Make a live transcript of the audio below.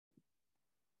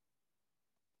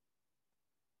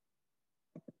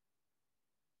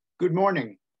Good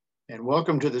morning and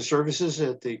welcome to the services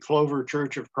at the Clover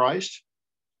Church of Christ.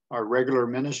 Our regular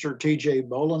minister, TJ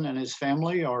Bolin, and his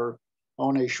family are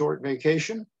on a short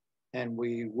vacation, and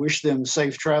we wish them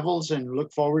safe travels and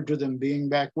look forward to them being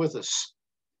back with us.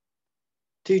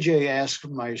 TJ asked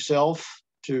myself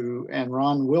and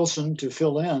Ron Wilson to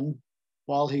fill in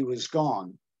while he was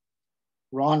gone.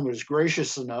 Ron was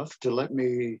gracious enough to let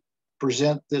me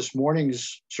present this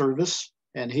morning's service,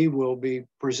 and he will be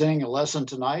presenting a lesson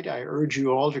tonight. I urge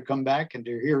you all to come back and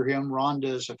to hear him. Ron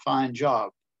does a fine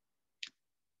job.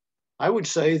 I would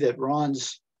say that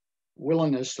Ron's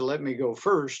willingness to let me go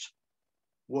first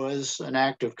was an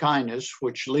act of kindness,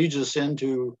 which leads us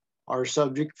into our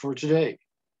subject for today,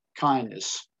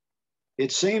 kindness.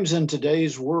 It seems in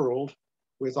today's world,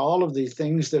 with all of the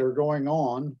things that are going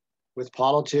on with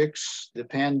politics, the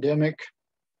pandemic,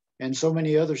 and so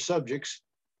many other subjects,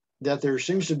 that there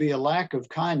seems to be a lack of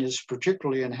kindness,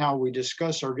 particularly in how we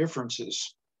discuss our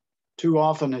differences. Too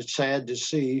often it's sad to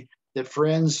see that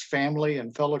friends, family,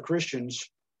 and fellow Christians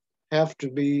have to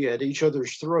be at each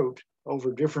other's throat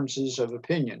over differences of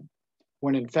opinion,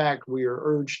 when in fact we are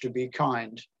urged to be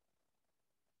kind.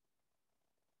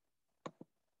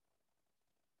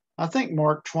 I think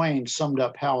Mark Twain summed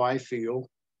up how I feel.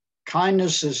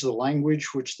 Kindness is the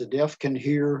language which the deaf can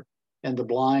hear and the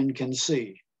blind can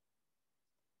see,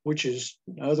 which is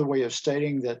another way of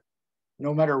stating that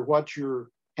no matter what your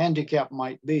handicap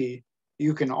might be,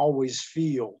 you can always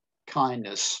feel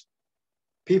kindness.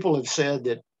 People have said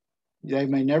that they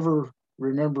may never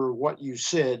remember what you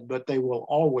said, but they will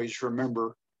always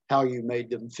remember how you made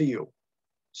them feel.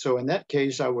 So in that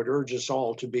case, I would urge us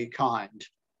all to be kind.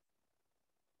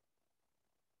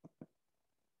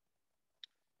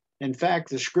 In fact,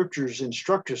 the scriptures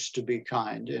instruct us to be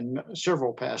kind in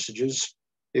several passages.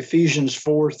 Ephesians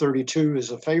 4:32 is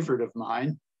a favorite of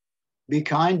mine. Be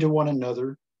kind to one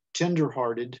another,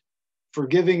 tenderhearted,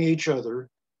 forgiving each other,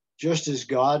 just as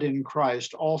God in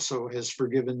Christ also has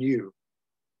forgiven you.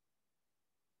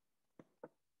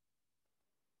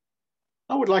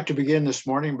 I would like to begin this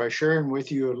morning by sharing with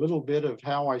you a little bit of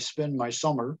how I spend my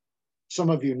summer. Some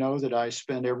of you know that I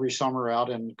spend every summer out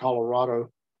in Colorado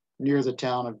near the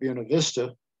town of Buena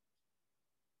Vista.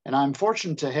 And I'm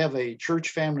fortunate to have a church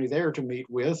family there to meet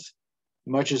with,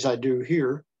 much as I do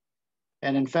here.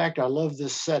 And in fact, I love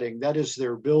this setting. That is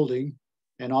their building.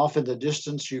 And off in the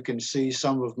distance, you can see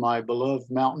some of my beloved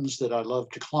mountains that I love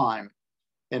to climb.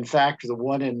 In fact, the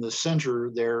one in the center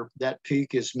there, that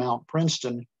peak is Mount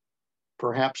Princeton,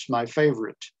 perhaps my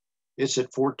favorite. It's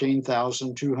at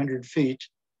 14,200 feet.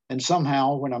 And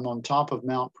somehow, when I'm on top of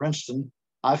Mount Princeton,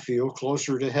 I feel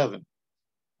closer to heaven.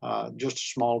 Just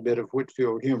a small bit of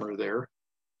Whitfield humor there.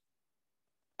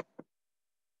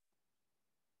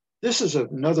 This is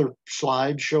another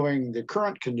slide showing the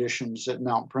current conditions at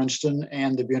Mount Princeton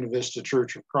and the Buena Vista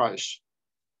Church of Christ.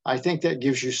 I think that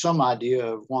gives you some idea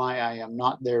of why I am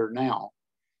not there now.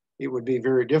 It would be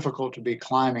very difficult to be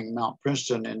climbing Mount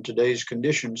Princeton in today's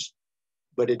conditions,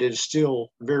 but it is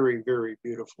still very, very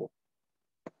beautiful.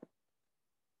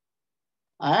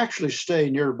 I actually stay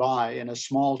nearby in a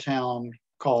small town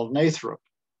called Nathrop,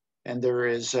 and there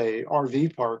is a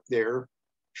RV park there,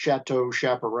 Chateau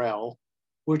Chaparral,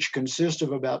 which consists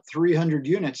of about 300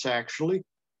 units actually,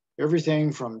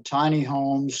 everything from tiny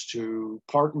homes to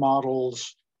park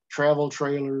models, travel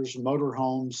trailers, motor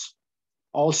homes,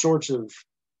 all sorts of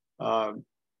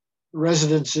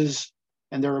residences,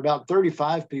 and there are about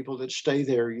 35 people that stay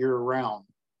there year round.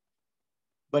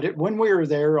 But when we are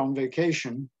there on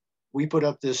vacation, we put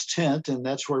up this tent, and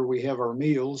that's where we have our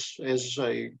meals as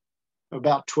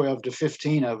about 12 to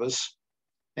 15 of us.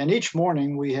 And each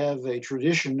morning we have a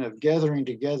tradition of gathering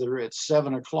together at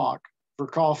 7 o'clock for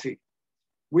coffee.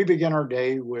 We begin our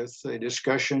day with a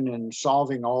discussion and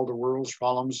solving all the world's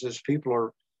problems as people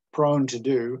are prone to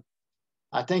do.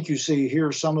 I think you see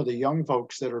here some of the young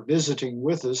folks that are visiting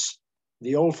with us.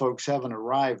 The old folks haven't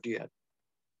arrived yet.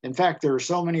 In fact, there are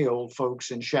so many old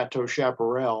folks in Chateau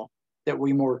Chaparral that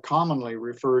we more commonly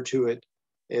refer to it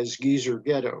as Geezer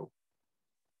Ghetto.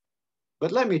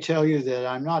 But let me tell you that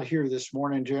I'm not here this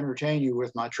morning to entertain you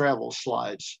with my travel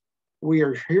slides. We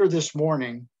are here this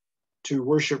morning to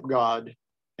worship God,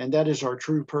 and that is our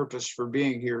true purpose for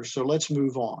being here. So let's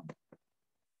move on.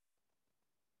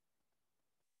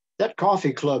 That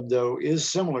coffee club, though, is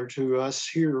similar to us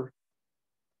here,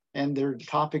 and they're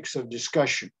topics of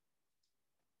discussion.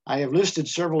 I have listed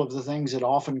several of the things that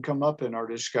often come up in our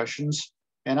discussions,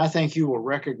 and I think you will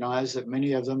recognize that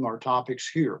many of them are topics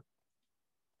here.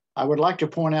 I would like to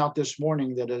point out this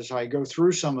morning that as I go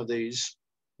through some of these,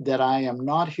 that I am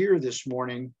not here this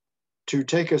morning to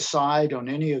take a side on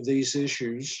any of these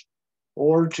issues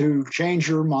or to change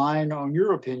your mind on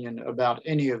your opinion about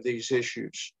any of these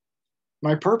issues.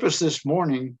 My purpose this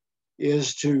morning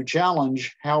is to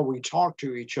challenge how we talk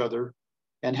to each other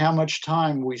and how much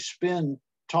time we spend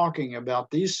talking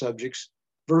about these subjects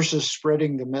versus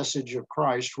spreading the message of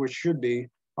Christ, which should be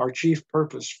our chief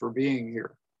purpose for being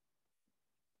here.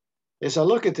 As I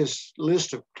look at this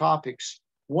list of topics,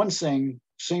 one thing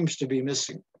seems to be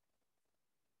missing.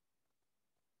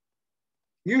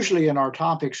 Usually in our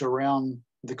topics around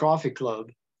the coffee club,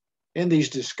 in these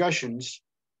discussions,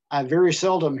 I very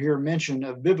seldom hear mention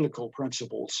of biblical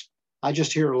principles. I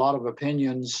just hear a lot of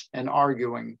opinions and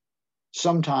arguing,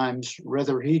 sometimes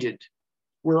rather heated.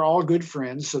 We're all good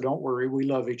friends, so don't worry, we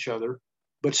love each other.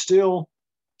 But still,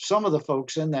 some of the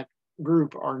folks in that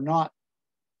group are not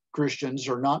Christians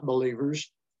or not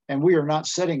believers, and we are not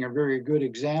setting a very good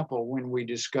example when we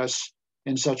discuss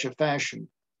in such a fashion.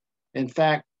 In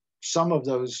fact, some of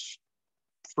those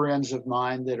friends of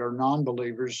mine that are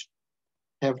non-believers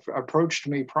have approached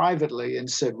me privately and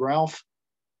said, Ralph,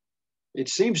 it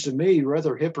seems to me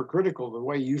rather hypocritical the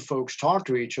way you folks talk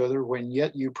to each other when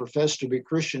yet you profess to be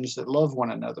Christians that love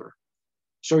one another.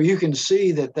 So you can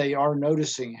see that they are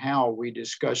noticing how we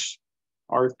discuss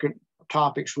our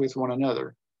topics with one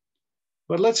another.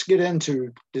 But let's get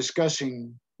into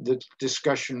discussing the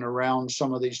discussion around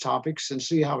some of these topics and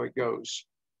see how it goes.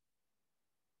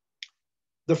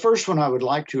 The first one I would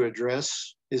like to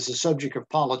address is the subject of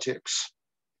politics.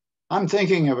 I'm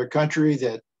thinking of a country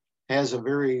that has a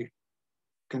very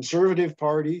conservative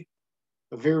party,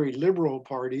 a very liberal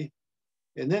party,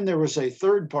 and then there was a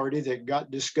third party that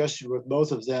got disgusted with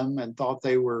both of them and thought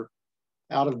they were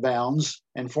out of bounds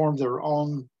and formed their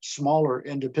own smaller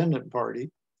independent party.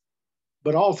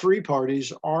 But all three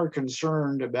parties are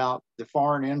concerned about the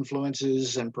foreign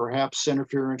influences and perhaps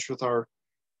interference with our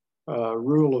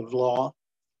rule of law.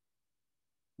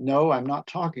 No, I'm not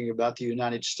talking about the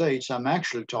United States. I'm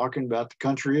actually talking about the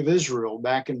country of Israel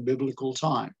back in biblical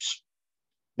times.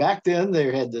 Back then,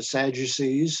 they had the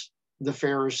Sadducees, the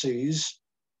Pharisees,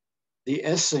 the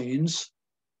Essenes,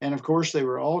 and of course, they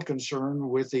were all concerned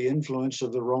with the influence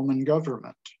of the Roman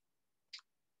government.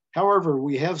 However,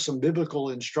 we have some biblical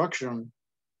instruction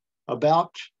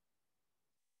about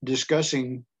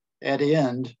discussing at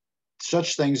end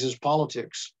such things as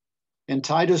politics. In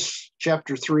Titus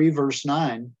chapter 3, verse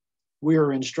 9, we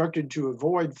are instructed to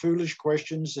avoid foolish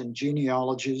questions and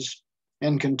genealogies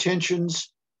and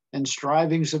contentions and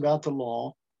strivings about the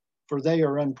law, for they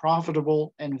are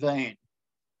unprofitable and vain.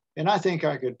 And I think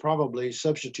I could probably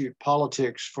substitute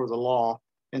politics for the law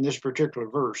in this particular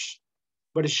verse,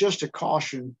 but it's just a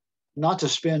caution not to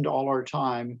spend all our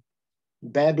time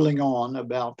babbling on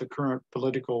about the current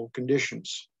political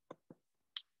conditions.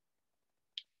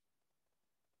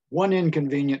 One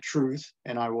inconvenient truth,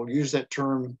 and I will use that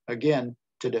term again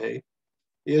today,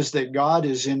 is that God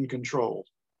is in control.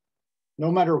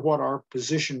 No matter what our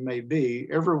position may be,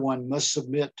 everyone must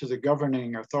submit to the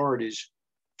governing authorities,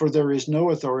 for there is no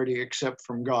authority except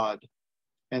from God,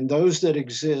 and those that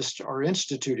exist are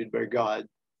instituted by God.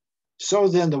 So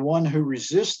then the one who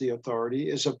resists the authority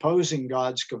is opposing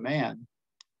God's command,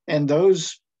 and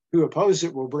those who oppose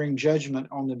it will bring judgment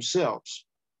on themselves,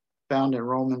 found in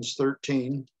Romans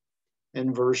 13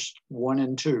 in verse 1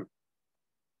 and 2.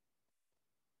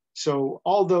 So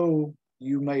although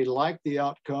you may like the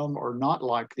outcome or not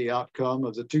like the outcome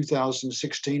of the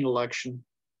 2016 election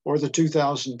or the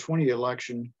 2020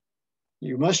 election,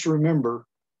 you must remember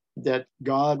that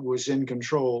God was in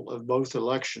control of both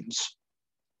elections.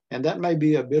 And that may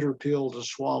be a bitter pill to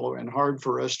swallow and hard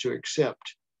for us to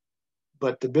accept,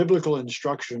 but the biblical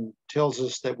instruction tells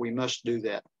us that we must do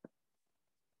that.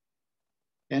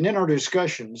 And in our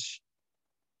discussions,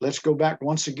 let's go back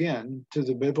once again to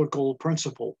the biblical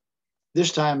principle.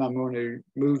 This time I'm going to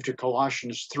move to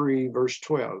Colossians 3, verse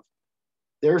 12.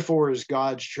 Therefore, as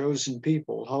God's chosen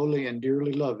people, holy and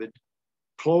dearly loved,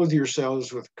 clothe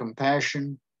yourselves with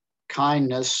compassion,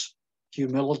 kindness,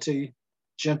 humility,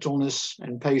 gentleness,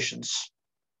 and patience.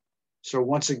 So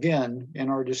once again, in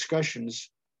our discussions,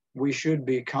 we should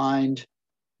be kind,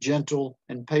 gentle,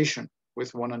 and patient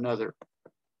with one another.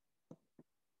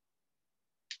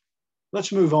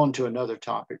 Let's move on to another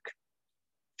topic.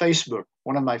 Facebook,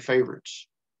 one of my favorites,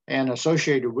 and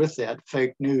associated with that,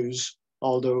 fake news,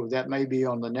 although that may be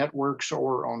on the networks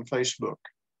or on Facebook.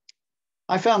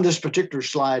 I found this particular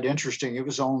slide interesting. It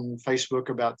was on Facebook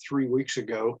about 3 weeks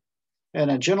ago, and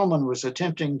a gentleman was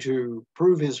attempting to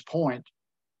prove his point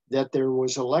that there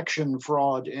was election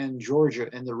fraud in Georgia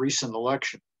in the recent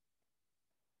election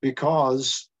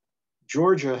because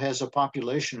Georgia has a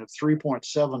population of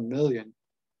 3.7 million,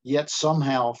 yet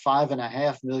somehow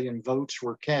 5.5 million votes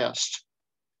were cast.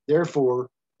 Therefore,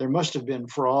 there must have been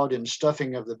fraud in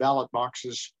stuffing of the ballot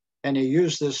boxes, and he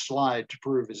used this slide to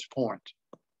prove his point.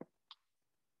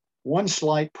 One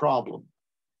slight problem.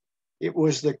 It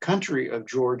was the country of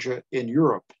Georgia in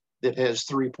Europe that has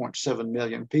 3.7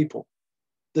 million people.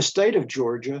 The state of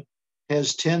Georgia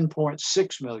has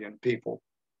 10.6 million people,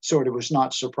 so it was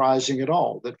not surprising at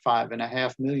all that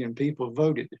 5.5 million people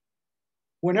voted.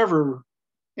 Whenever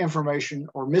information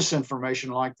or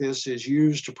misinformation like this is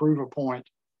used to prove a point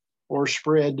or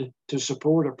spread to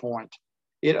support a point,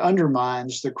 it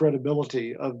undermines the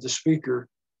credibility of the speaker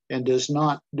and does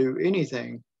not do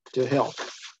anything to help.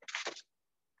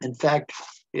 In fact,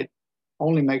 it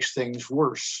only makes things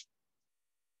worse.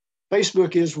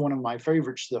 Facebook is one of my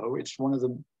favorites, though. It's one of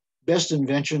the best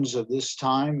inventions of this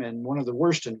time and one of the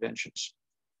worst inventions.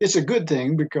 It's a good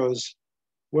thing because,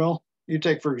 well, you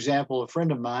take, for example, a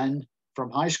friend of mine from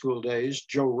high school days,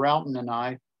 Joe Roughton, and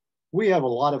I, we have a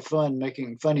lot of fun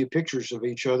making funny pictures of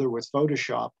each other with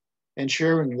Photoshop and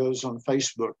sharing those on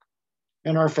Facebook.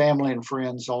 And our family and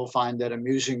friends all find that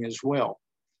amusing as well.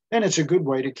 And it's a good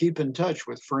way to keep in touch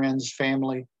with friends,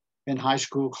 family, and high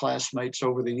school classmates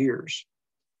over the years.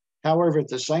 However, at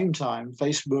the same time,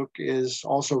 Facebook is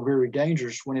also very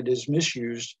dangerous when it is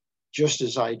misused, just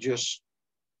as I just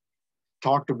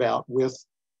talked about with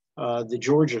the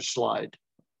Georgia slide.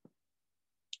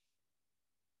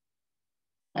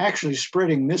 Actually,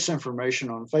 spreading misinformation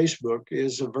on Facebook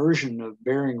is a version of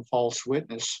bearing false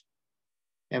witness.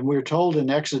 And we're told in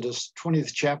Exodus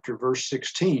 20th chapter, verse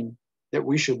 16, that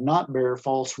we should not bear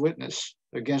false witness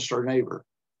against our neighbor.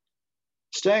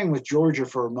 Staying with Georgia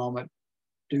for a moment,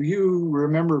 do you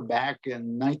remember back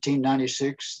in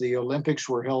 1996, the Olympics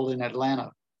were held in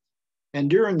Atlanta? And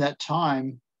during that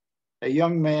time, a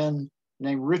young man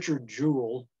named Richard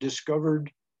Jewell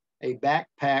discovered a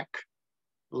backpack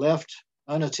left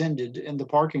unattended in the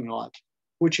parking lot,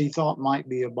 which he thought might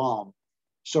be a bomb.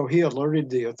 So he alerted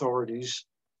the authorities,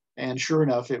 and sure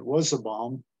enough, it was a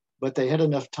bomb, but they had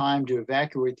enough time to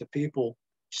evacuate the people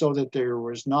so that there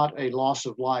was not a loss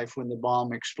of life when the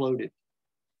bomb exploded.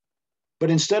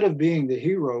 But instead of being the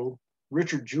hero,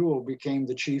 Richard Jewell became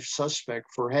the chief suspect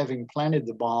for having planted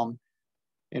the bomb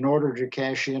in order to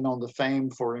cash in on the fame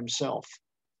for himself.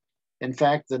 In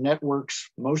fact, the networks,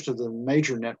 most of the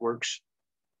major networks,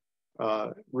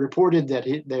 reported that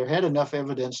they had enough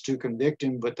evidence to convict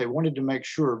him, but they wanted to make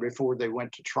sure before they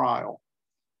went to trial.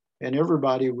 And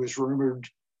everybody was rumored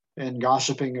and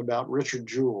gossiping about Richard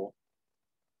Jewell.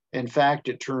 In fact,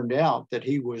 it turned out that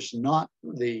he was not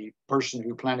the person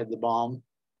who planted the bomb.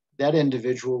 That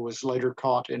individual was later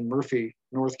caught in Murphy,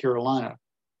 North Carolina,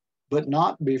 but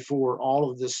not before all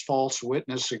of this false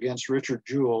witness against Richard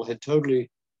Jewell had totally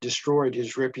destroyed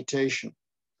his reputation,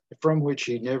 from which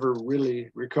he never really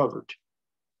recovered.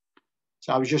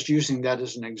 So I was just using that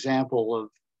as an example of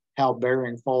how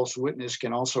bearing false witness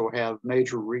can also have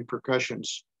major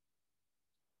repercussions.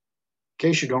 In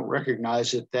case you don't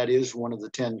recognize it, that is one of the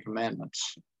 10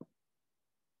 commandments.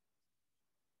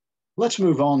 Let's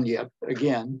move on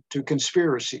again to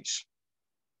conspiracies.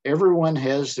 Everyone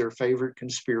has their favorite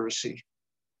conspiracy.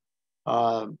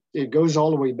 It goes all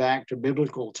the way back to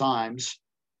biblical times.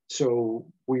 So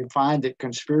we find that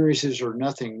conspiracies are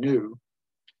nothing new.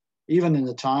 Even in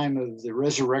the time of the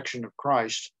resurrection of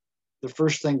Christ, the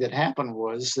first thing that happened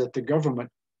was that the government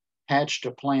hatched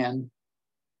a plan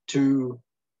to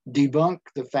debunk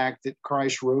the fact that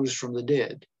Christ rose from the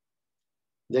dead.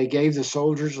 They gave the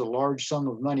soldiers a large sum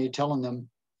of money, telling them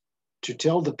to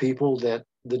tell the people that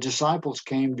the disciples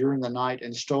came during the night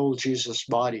and stole Jesus'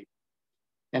 body.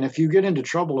 And if you get into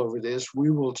trouble over this,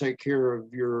 we will take care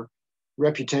of your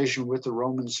reputation with the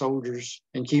Roman soldiers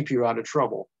and keep you out of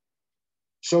trouble.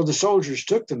 So the soldiers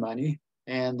took the money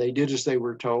and they did as they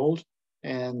were told,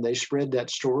 and they spread that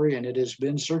story, and it has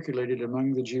been circulated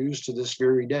among the Jews to this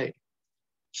very day.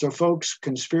 So folks,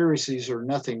 conspiracies are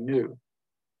nothing new.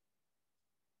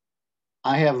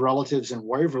 I have relatives in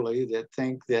Waverly that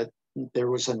think that there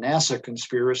was a NASA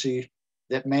conspiracy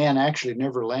that man actually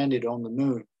never landed on the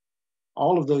moon.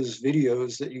 All of those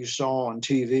videos that you saw on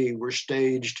TV were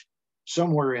staged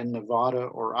somewhere in Nevada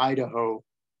or Idaho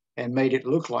and made it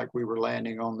look like we were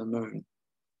landing on the moon.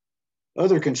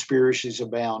 Other conspiracies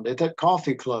abound. At that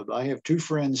coffee club, I have 2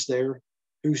 friends there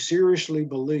who seriously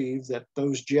believe that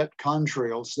those jet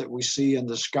contrails that we see in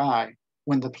the sky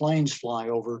when the planes fly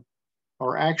over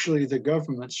are actually the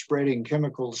government spreading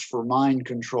chemicals for mind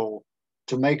control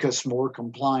to make us more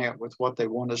compliant with what they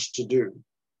want us to do.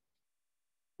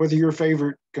 Whether your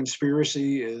favorite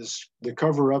conspiracy is the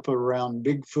cover-up around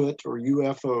Bigfoot or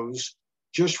UFOs,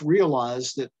 just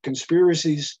realize that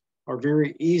conspiracies are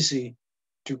very easy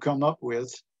to come up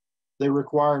with. They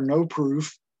require no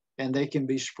proof, and they can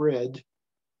be spread,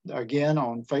 again,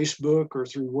 on Facebook or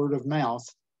through word of mouth.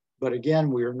 But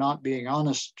again, we are not being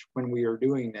honest when we are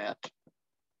doing that.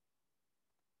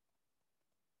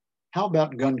 How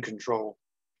about gun control?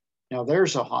 Now,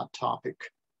 there's a hot topic.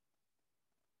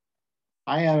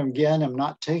 I am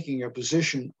not taking a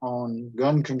position on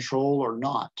gun control or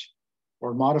not,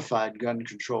 or modified gun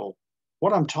control.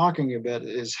 What I'm talking about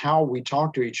is how we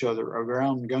talk to each other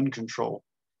around gun control.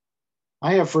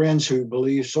 I have friends who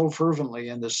believe so fervently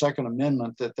in the Second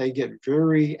Amendment that they get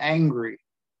very angry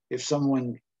if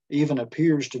someone even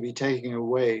appears to be taking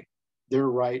away their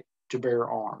right to bear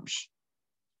arms.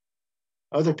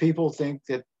 Other people think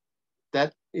that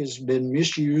that has been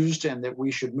misused and that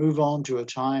we should move on to a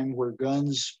time where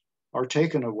guns are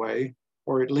taken away,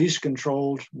 or at least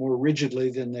controlled more rigidly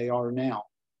than they are now.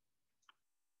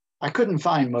 I couldn't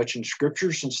find much in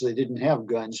Scripture since they didn't have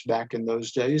guns back in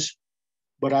those days,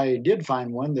 but I did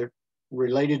find one that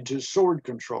related to sword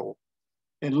control.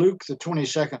 In Luke, the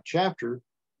 22nd chapter,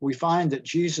 we find that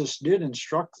Jesus did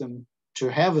instruct them to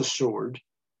have a sword.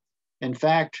 In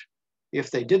fact, if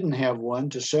they didn't have one,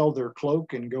 to sell their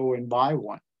cloak and go and buy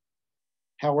one.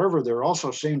 However, there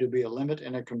also seemed to be a limit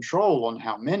and a control on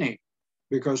how many,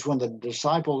 because when the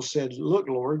disciples said, "Look,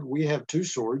 Lord, we have 2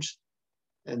 swords,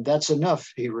 and that's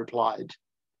enough," he replied.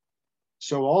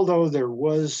 So although there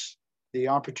was the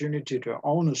opportunity to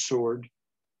own a sword,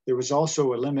 there was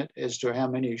also a limit as to how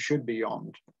many should be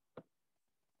owned.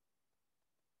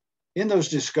 In those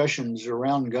discussions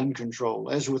around gun control,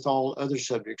 as with all other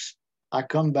subjects, I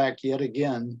come back yet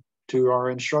again to our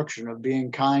instruction of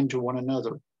being kind to one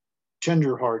another,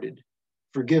 tenderhearted,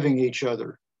 forgiving each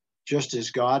other, just as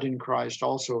God in Christ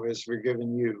also has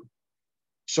forgiven you.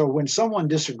 So when someone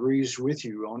disagrees with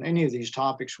you on any of these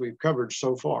topics we've covered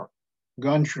so far,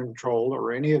 gun control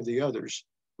or any of the others,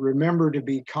 remember to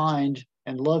be kind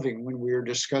and loving when we are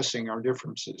discussing our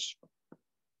differences.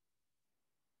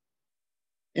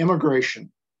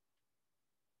 Immigration.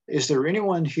 Is there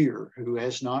anyone here who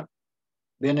has not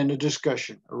been in a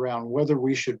discussion around whether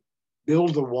we should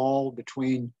build the wall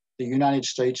between the United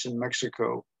States and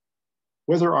Mexico,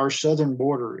 whether our southern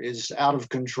border is out of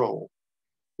control,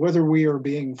 whether we are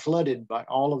being flooded by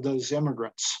all of those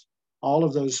immigrants, all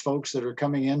of those folks that are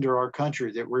coming into our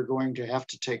country that we're going to have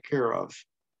to take care of?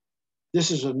 This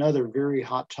is another very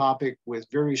hot topic with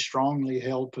very strongly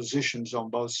held positions on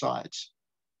both sides.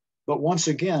 But once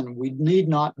again, we need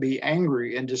not be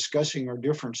angry in discussing our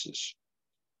differences.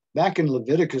 Back in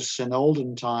Leviticus in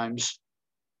olden times,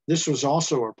 this was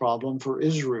also a problem for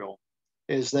Israel,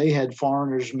 as they had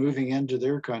foreigners moving into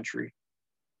their country.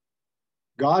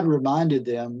 God reminded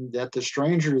them that the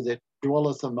stranger that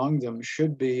dwelleth among them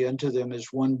should be unto them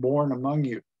as one born among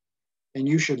you, and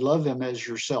you should love him as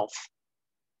yourself.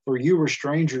 For you were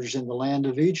strangers in the land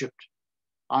of Egypt.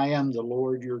 I am the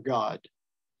Lord your God.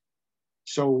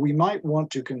 So we might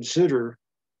want to consider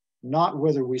not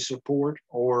whether we support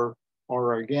or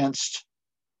are against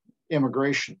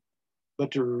immigration,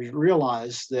 but to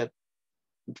realize that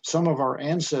some of our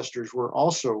ancestors were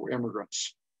also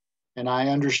immigrants. And I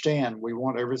understand we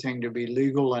want everything to be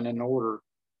legal and in order,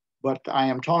 but I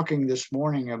am talking this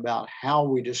morning about how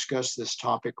we discuss this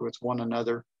topic with one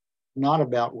another, not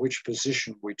about which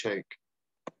position we take.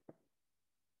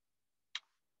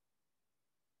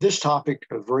 This topic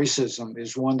of racism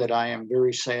is one that I am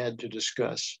very sad to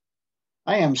discuss.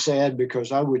 I am sad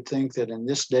because I would think that in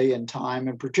this day and time,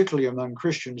 and particularly among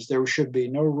Christians, there should be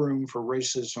no room for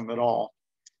racism at all.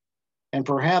 And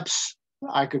perhaps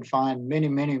I could find many,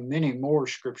 many, many more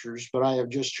scriptures, but I have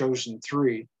just chosen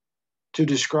 3 to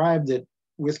describe that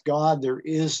with God, there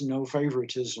is no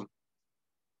favoritism.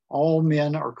 All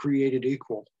men are created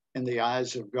equal in the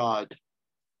eyes of God.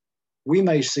 We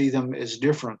may see them as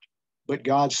different, but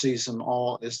God sees them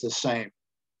all as the same.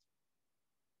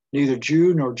 Neither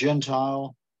Jew nor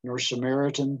Gentile nor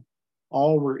Samaritan,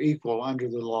 all were equal under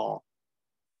the law.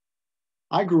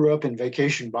 I grew up in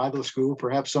Vacation Bible School,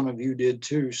 perhaps some of you did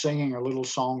too, singing a little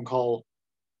song called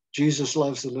Jesus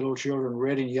Loves the Little Children,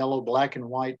 Red and Yellow, Black and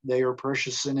White, They Are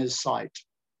Precious in His Sight.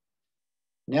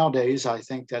 Nowadays, I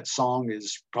think that song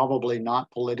is probably not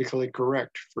politically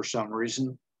correct for some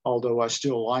reason, although I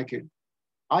still like it.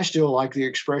 I still like the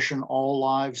expression, all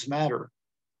lives matter,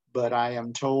 but I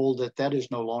am told that that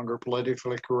is no longer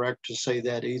politically correct to say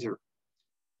that either.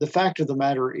 The fact of the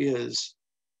matter is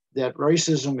that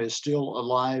racism is still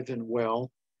alive and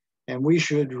well, and we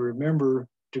should remember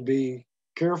to be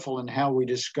careful in how we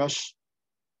discuss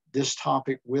this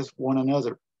topic with one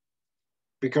another.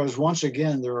 because once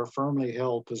again, there are firmly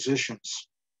held positions.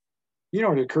 You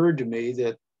know, it occurred to me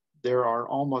that there are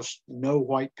almost no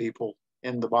white people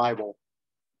in the Bible.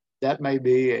 That may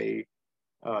be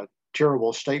a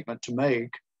terrible statement to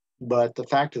make, but the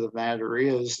fact of the matter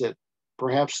is that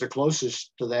perhaps the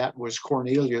closest to that was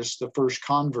Cornelius, the first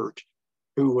convert,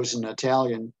 who was an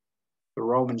Italian, the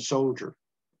Roman soldier.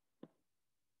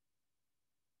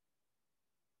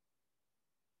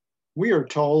 We are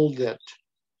told that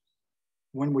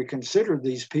when we consider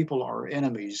these people our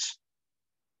enemies,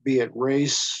 be it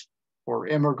race or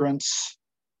immigrants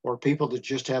or people that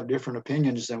just have different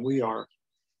opinions than we are,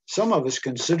 some of us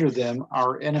consider them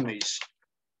our enemies.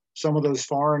 Some of those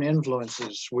foreign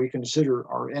influences we consider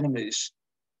our enemies.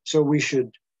 So we should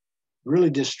really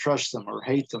distrust them or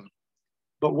hate them.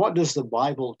 But what does the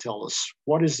Bible tell us?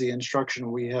 What is the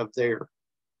instruction we have there?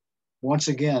 Once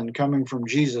again, coming from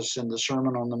Jesus in the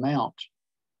Sermon on the Mount,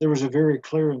 there was a very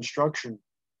clear instruction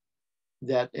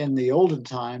that in the olden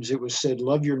times it was said,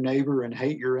 love your neighbor and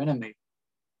hate your enemy.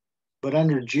 But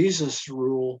under Jesus'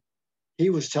 rule, he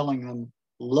was telling them,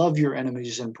 love your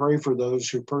enemies and pray for those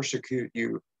who persecute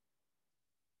you.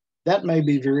 That may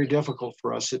be very difficult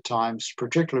for us at times,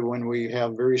 particularly when we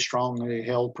have very strongly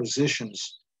held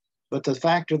positions. But the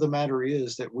fact of the matter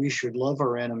is that we should love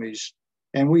our enemies,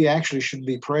 and we actually should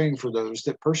be praying for those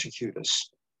that persecute us.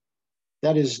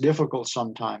 That is difficult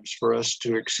sometimes for us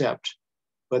to accept.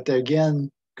 But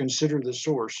again, consider the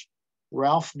source.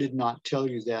 Ralph did not tell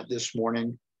you that this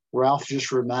morning. Ralph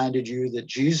just reminded you that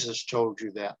Jesus told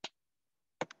you that.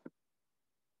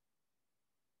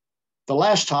 The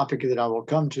last topic that I will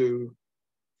come to,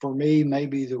 for me, may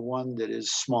be the one that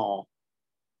is small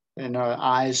in the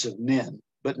eyes of men,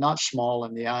 but not small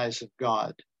in the eyes of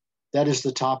God. That is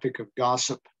the topic of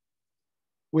gossip.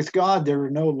 With God, there are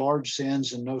no large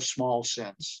sins and no small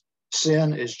sins.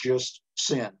 Sin is just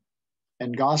sin.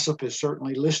 And gossip is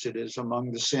certainly listed as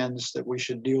among the sins that we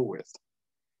should deal with.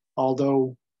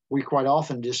 Although we quite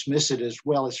often dismiss it as,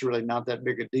 well, it's really not that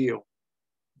big a deal.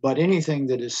 But anything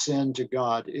that is sin to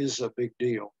God is a big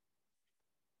deal.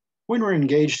 When we're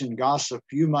engaged in gossip,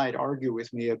 you might argue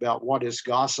with me about what is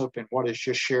gossip and what is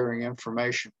just sharing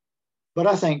information. But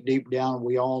I think deep down,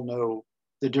 we all know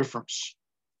the difference.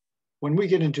 When we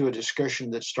get into a discussion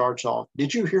that starts off,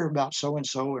 did you hear about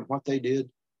so-and-so and what they did?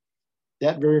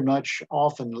 That very much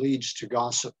often leads to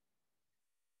gossip.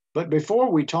 But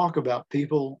before we talk about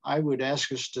people, I would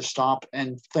ask us to stop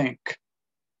and think.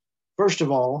 First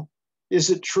of all, is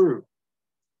it true?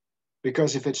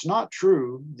 Because if it's not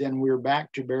true, then we're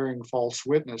back to bearing false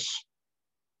witness.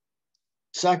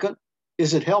 Second,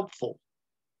 is it helpful?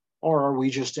 Or are we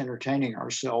just entertaining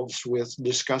ourselves with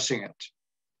discussing it?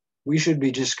 We should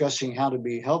be discussing how to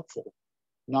be helpful,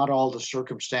 not all the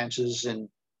circumstances and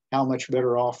how much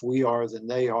better off we are than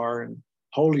they are and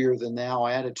holier than thou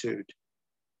attitude.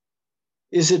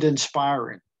 Is it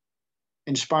inspiring?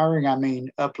 Inspiring, I mean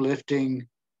uplifting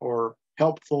or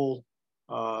helpful,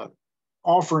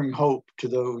 offering hope to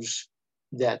those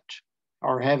that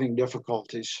are having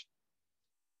difficulties.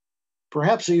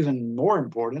 Perhaps even more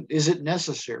important, is it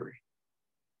necessary?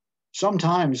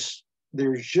 Sometimes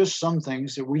there's just some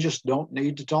things that we just don't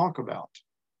need to talk about.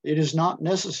 It is not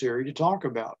necessary to talk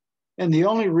about. And the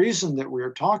only reason that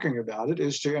we're talking about it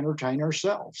is to entertain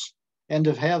ourselves and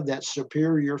to have that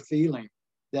superior feeling,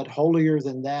 that holier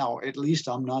than thou, at least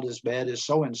I'm not as bad as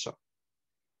so-and-so.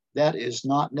 That is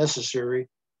not necessary,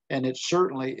 and it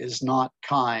certainly is not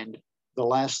kind. The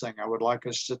last thing I would like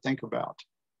us to think about.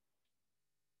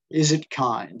 Is it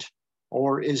kind,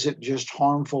 or is it just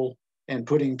harmful and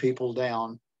putting people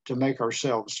down to make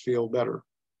ourselves feel better?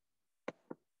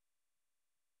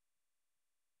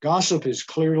 Gossip is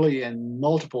clearly in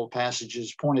multiple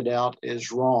passages pointed out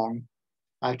as wrong.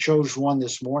 I chose one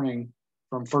this morning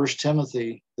from 1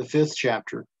 Timothy, the 5th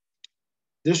chapter.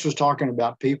 This was talking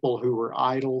about people who were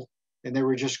idle and they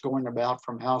were just going about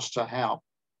from house to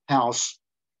house,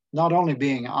 not only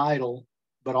being idle,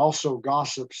 but also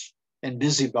gossips and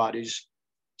busybodies,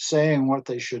 saying what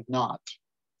they should not.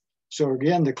 So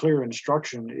again, the clear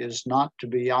instruction is not to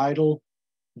be idle,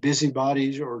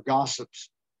 busybodies, or gossips.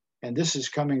 And this is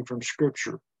coming from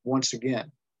Scripture, once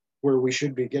again, where we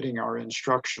should be getting our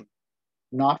instruction,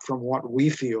 not from what we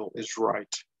feel is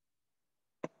right.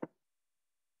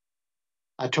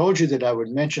 I told you that I would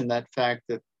mention that fact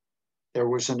that there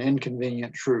was an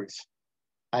inconvenient truth.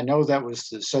 I know that was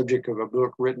the subject of a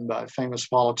book written by a famous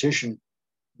politician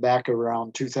back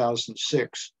around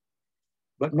 2006.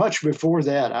 But much before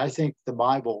that, I think the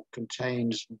Bible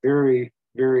contains very,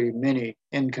 very many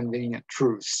inconvenient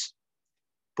truths.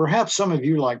 Perhaps some of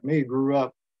you, like me, grew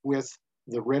up with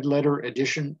the red letter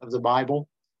edition of the Bible.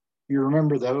 You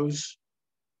remember those?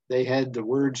 They had the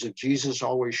words of Jesus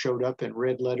always showed up in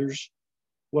red letters.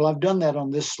 Well, I've done that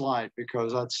on this slide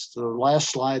because that's the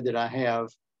last slide that I have.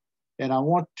 And I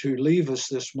want to leave us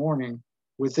this morning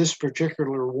with this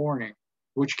particular warning,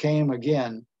 which came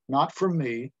again, not from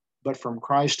me, but from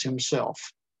Christ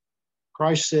himself.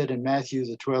 Christ said in Matthew,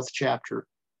 the 12th chapter,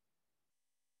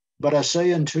 "But I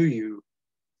say unto you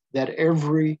that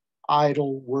every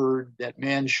idle word that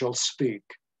man shall speak,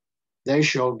 they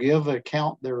shall give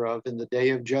account thereof in the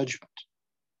day of judgment.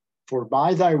 For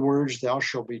by thy words thou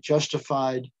shalt be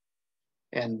justified,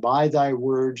 and by thy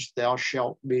words thou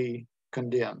shalt be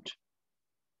condemned."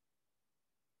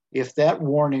 If that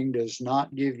warning does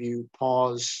not give you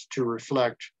pause to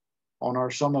reflect on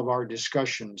some of our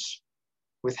discussions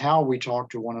with how we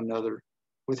talk to one another,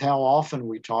 with how often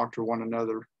we talk to one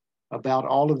another about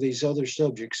all of these other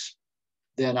subjects,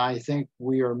 then I think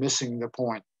we are missing the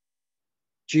point.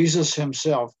 Jesus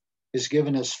himself has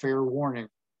given us fair warning.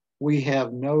 We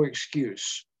have no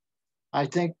excuse. I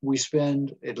think we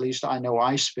spend, at least I know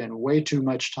I spend, way too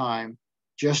much time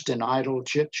just in idle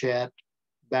chit chat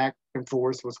back and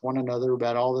forth with one another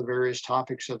about all the various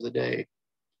topics of the day.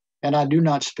 And I do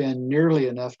not spend nearly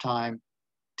enough time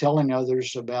telling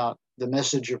others about the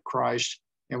message of Christ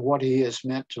and what he has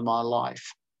meant to my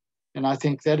life. And I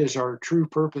think that is our true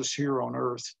purpose here on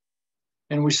earth.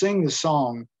 And we sing the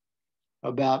song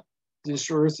about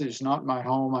this earth is not my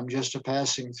home, I'm just a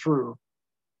passing through.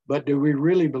 But do we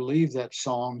really believe that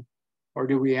song, or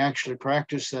do we actually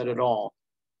practice that at all?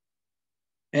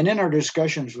 And in our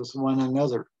discussions with one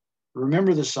another,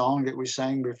 remember the song that we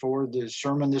sang before the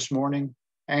sermon this morning?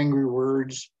 Angry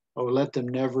words, oh, let them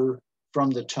never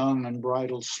from the tongue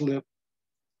unbridled slip.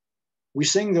 We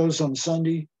sing those on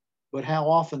Sunday, but how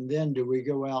often then do we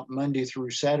go out Monday through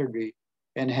Saturday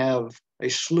and have a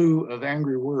slew of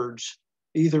angry words,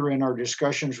 either in our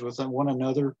discussions with one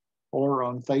another or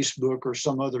on Facebook or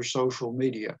some other social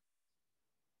media?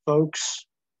 Folks,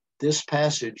 this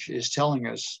passage is telling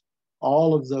us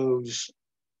all of those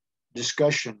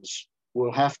discussions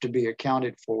will have to be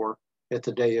accounted for at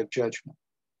the day of judgment.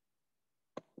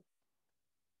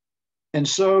 And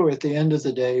so at the end of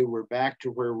the day, we're back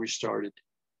to where we started.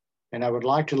 And I would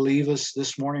like to leave us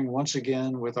this morning once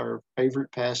again with our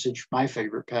favorite passage, my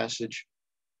favorite passage,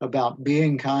 about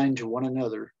being kind to one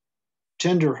another,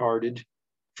 tenderhearted,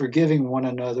 forgiving one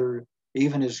another,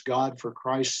 even as God for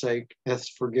Christ's sake hath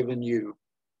forgiven you.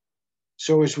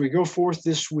 So as we go forth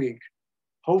this week,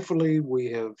 hopefully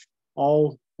we have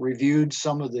all reviewed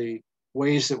some of the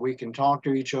ways that we can talk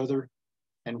to each other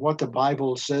and what the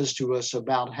Bible says to us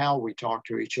about how we talk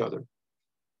to each other.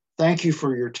 Thank you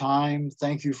for your time.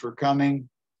 Thank you for coming.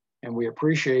 And we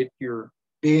appreciate your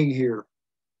being here.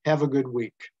 Have a good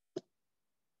week.